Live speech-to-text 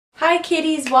Hi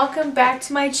kitties, welcome back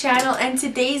to my channel, and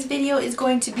today's video is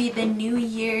going to be the New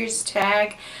Year's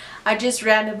tag. I just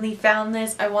randomly found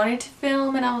this. I wanted to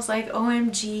film and I was like,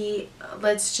 OMG,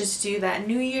 let's just do that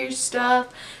New Year's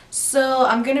stuff. So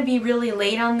I'm going to be really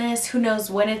late on this. Who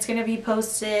knows when it's going to be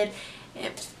posted.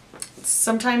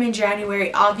 Sometime in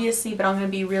January obviously, but I'm going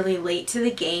to be really late to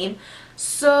the game.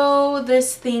 So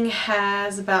this thing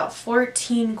has about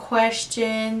 14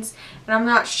 questions and I'm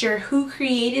not sure who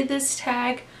created this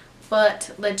tag,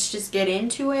 but let's just get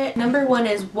into it. Number one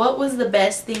is, what was the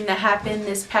best thing that happened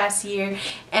this past year?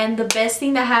 And the best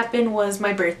thing that happened was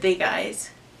my birthday, guys.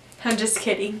 I'm just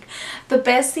kidding. The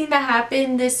best thing that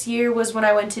happened this year was when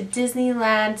I went to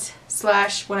Disneyland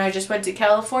 / when I just went to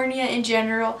California in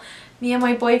general. Me and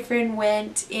my boyfriend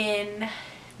went in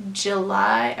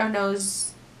July, or no, it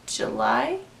was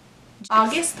July?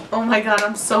 August? Oh my god,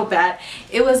 I'm so bad.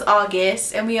 It was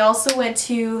August, and we also went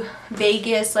to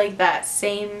Vegas like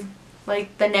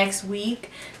the next week.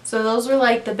 So those were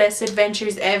like the best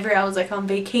adventures ever. I was like on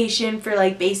vacation for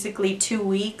like basically 2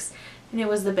 weeks, and it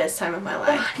was the best time of my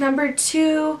life. Number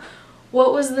two,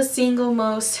 what was the single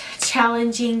most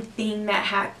challenging thing that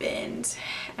happened?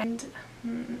 And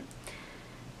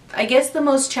I guess the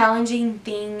most challenging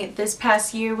thing this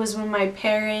past year was when my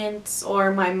parents,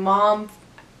 or my mom,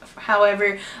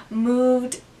 however,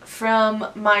 moved from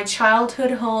my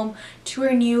childhood home to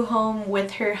her new home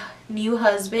with her new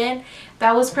husband.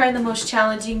 That was probably the most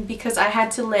challenging because I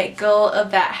had to let go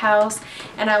of that house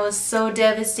and I was so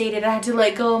devastated. I had to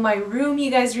let go of my room.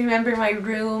 You guys remember my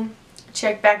room?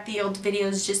 Check back the old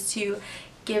videos just to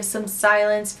give some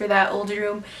silence for that old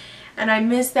room. And I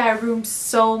miss that room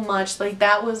so much. Like,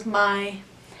 that was my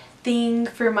thing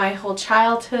for my whole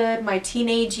childhood, my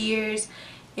teenage years.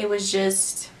 It was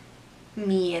just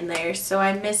me in there, so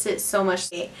I miss it so much.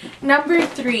 Number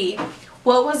three,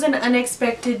 what was an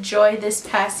unexpected joy this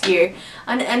past year?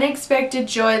 An unexpected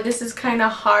joy, this is kind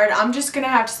of hard. I'm just gonna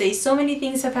have to say, so many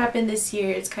things have happened this year,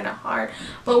 it's kind of hard,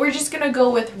 but we're just gonna go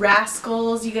with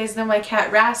Rascals. You guys know my cat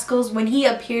Rascals. When he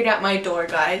appeared at my door,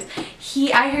 guys,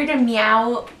 I heard him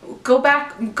meow.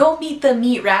 Go meet the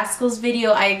Meet Rascals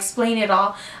video, I explain it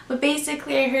all. But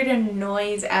basically I heard a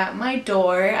noise at my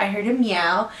door. I heard him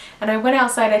meow and I went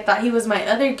outside. I thought he was my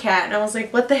other cat and I was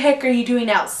like, what the heck are you doing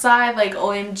outside? Like,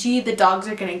 OMG, the dogs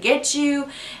are gonna get you.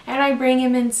 And I bring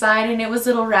him inside and it was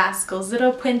little Rascals,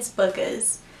 little Prince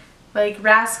Buggas. Like,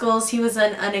 Rascals, he was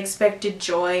an unexpected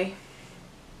joy.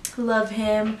 Love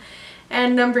him.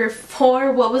 And number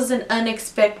four, what was an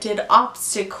unexpected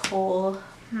obstacle?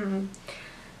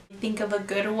 Think of a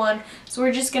good one, so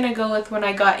we're just gonna go with when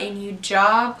I got a new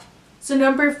job. So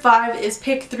number five is,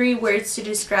 pick 3 words to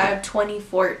describe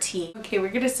 2014. Okay, we're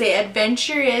gonna say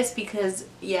adventurous because,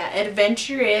 yeah,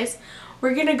 adventurous.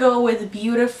 We're gonna go with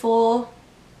beautiful,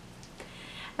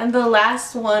 and the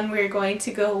last one we're going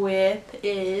to go with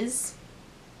is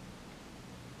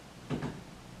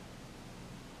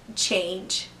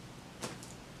change.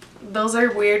 Those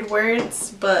are weird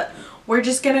words, but we're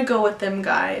just gonna go with them,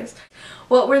 guys.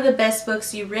 What were the best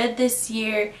books you read this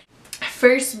year?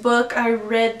 First book I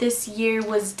read this year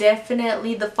was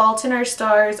definitely The Fault in Our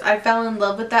Stars. I fell in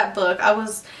love with that book.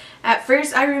 At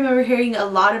first I remember hearing a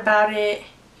lot about it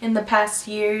in the past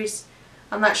years.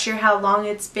 I'm not sure how long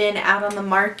it's been out on the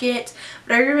market,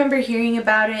 but I remember hearing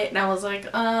about it and I was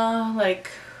like,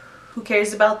 who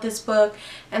cares about this book?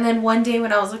 And then one day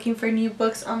when I was looking for new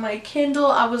books on my Kindle,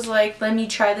 I was like, let me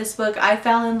try this book. I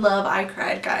fell in love. I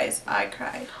cried, guys. I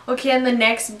cried. Okay, and the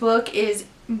next book is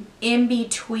In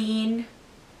Between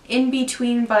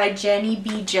by Jenny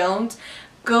B. Jones.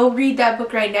 Go read that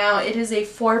book right now. It is a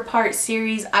 4-part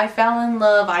series. I fell in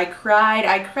love. I cried.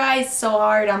 I cry so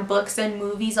hard on books and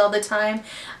movies all the time,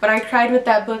 but I cried with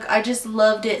that book. I just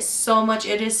loved it so much.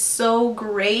 It is so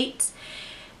great.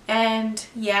 And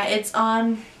yeah, it's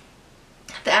on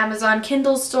the Amazon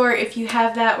Kindle store if you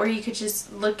have that, or you could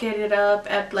just look it up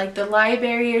at like the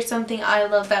library or something. I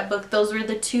love that book. Those were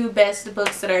the 2 best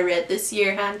books that I read this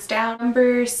year, hands down.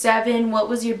 Number 7, what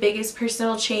was your biggest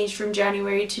personal change from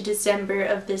January to December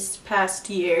of this past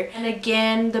year? And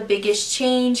again, the biggest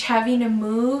change, having to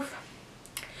move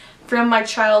from my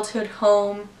childhood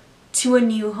home to a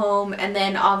new home, and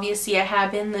then obviously I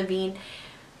have been living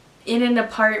in an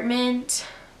apartment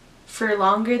for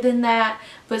longer than that,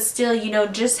 but still, you know,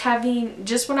 just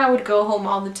when I would go home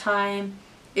all the time,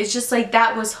 it's just like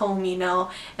that was home, you know.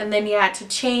 And then you had to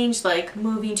change, like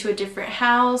moving to a different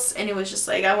house, and it was just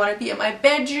like, I want to be in my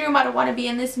bedroom, I don't want to be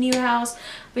in this new house.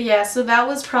 But yeah, so that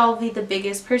was probably the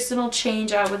biggest personal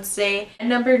change, I would say. And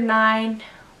number 9,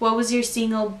 what was your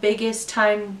single biggest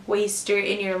time waster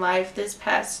in your life this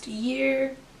past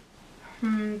year?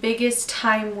 Biggest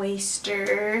time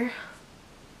waster.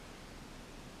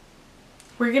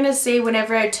 We're gonna say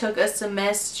whenever I took a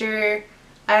semester,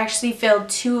 I actually failed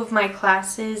 2 of my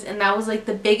classes, and that was like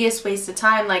the biggest waste of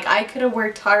time. Like, I could have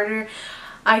worked harder.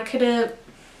 I could have,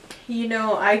 you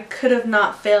know, I could have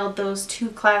not failed those 2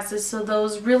 classes, so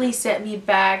those really set me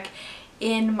back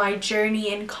in my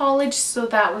journey in college, so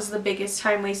that was the biggest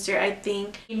time waster, I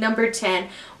think. Number 10,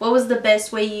 what was the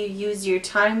best way you used your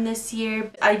time this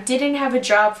year? I didn't have a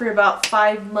job for about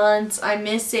 5 months. I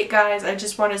miss it, guys. I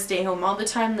just want to stay home all the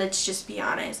time, let's just be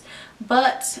honest.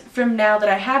 But from now that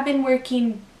I have been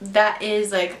working, that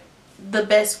is like the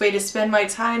best way to spend my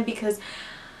time, because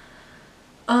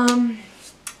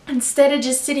instead of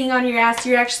just sitting on your ass,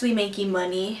 you're actually making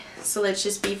money. So let's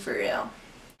just be for real.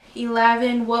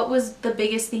 11, what was the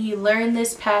biggest thing you learned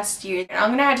this past year? I'm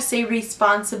gonna have to say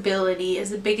responsibility is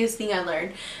the biggest thing I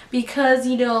learned, because,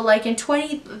 you know, like in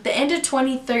the end of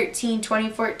 2013,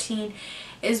 2014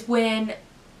 is when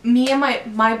me and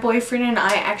my boyfriend and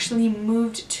I actually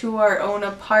moved to our own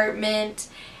apartment,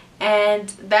 and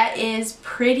that is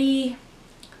pretty,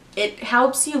 it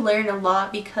helps you learn a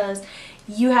lot, because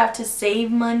you have to save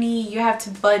money, you have to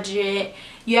budget,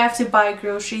 you have to buy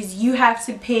groceries, you have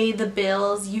to pay the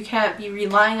bills, you can't be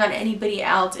relying on anybody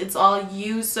else, it's all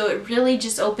you. So it really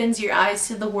just opens your eyes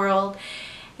to the world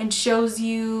and shows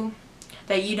you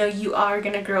that, you know, you are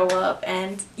gonna grow up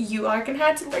and you are gonna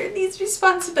have to learn these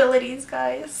responsibilities,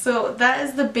 guys. So that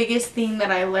is the biggest thing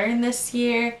that I learned this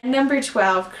year. Number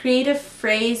 12, create a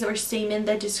phrase or statement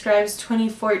that describes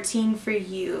 2014 for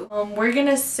you. We're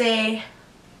gonna say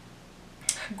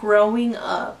growing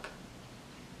up,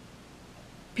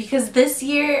 because this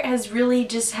year has really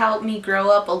just helped me grow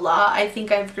up a lot. I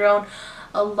think I've grown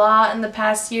a lot in the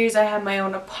past years. I have my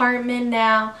own apartment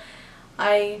now.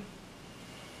 I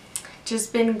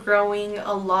just been growing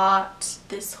a lot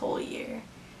this whole year,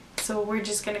 so we're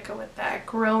just gonna go with that.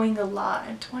 Growing a lot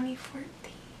in 2014.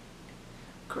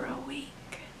 Growing.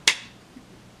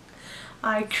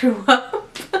 I grew up.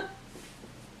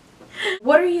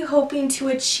 What are you hoping to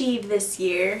achieve this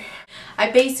year? I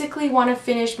basically want to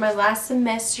finish my last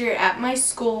semester at my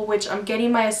school, which I'm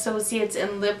getting my associates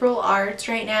in liberal arts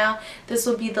right now. This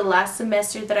will be the last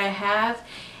semester that I have.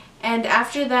 And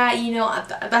after that, you know,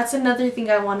 that's another thing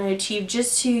I want to achieve,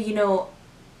 just to, you know,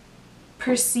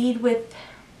 proceed with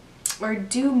or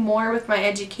do more with my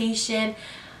education.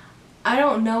 I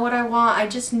don't know what I want. I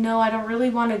just know I don't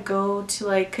really want to go to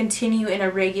like continue in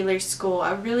a regular school.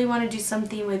 I really want to do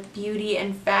something with beauty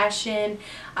and fashion.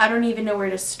 I don't even know where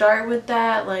to start with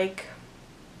that. Like,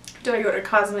 do I go to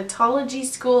cosmetology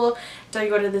school? Do I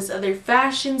go to this other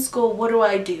fashion school? What do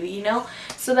I do, you know?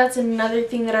 So that's another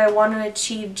thing that I want to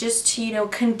achieve, just to, you know,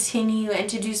 continue and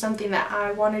to do something that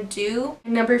I want to do.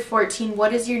 Number 14,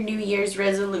 what is your New Year's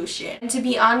resolution? And to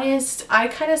be honest, I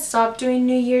kind of stopped doing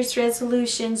New Year's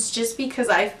resolutions just because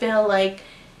I feel like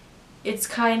it's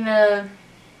kind of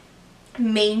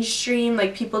mainstream.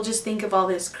 Like, people just think of all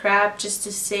this crap just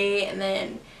to say, and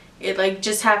then it like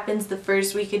just happens the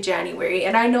first week of January.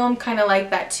 And I know I'm kind of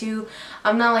like that too.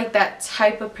 I'm not like that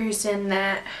type of person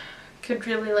that could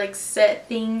really like set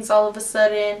things all of a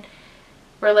sudden,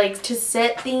 or like to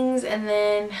set things and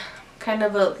then kind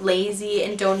of a lazy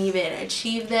and don't even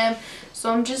achieve them.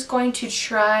 So I'm just going to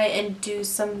try and do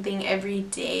something every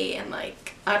day, and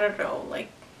like, I don't know,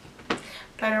 like,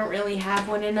 I don't really have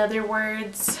one in other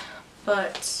words,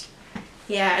 but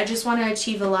yeah, I just want to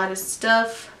achieve a lot of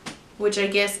stuff, which I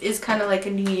guess is kind of like a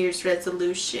New Year's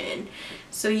resolution.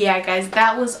 So yeah, guys,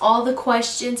 that was all the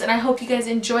questions, and I hope you guys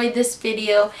enjoyed this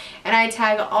video, and I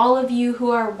tag all of you who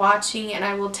are watching, and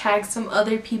I will tag some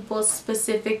other people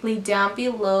specifically down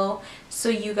below, so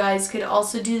you guys could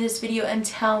also do this video and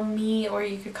tell me, or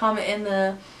you could comment in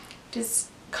the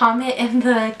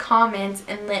comments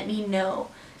and let me know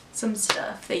some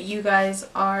stuff that you guys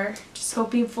are just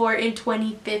hoping for in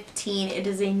 2015. It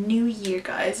is a new year,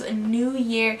 guys, a new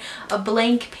year, a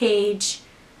blank page,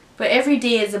 but every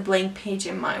day is a blank page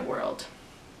in my world.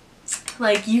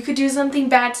 Like, you could do something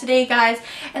bad today, guys,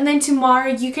 and then tomorrow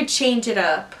you could change it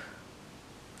up.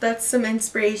 That's some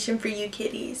inspiration for you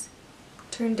kitties.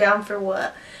 Turn down for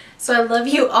what? So I love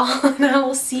you all, and I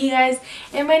will see you guys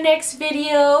in my next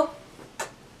video.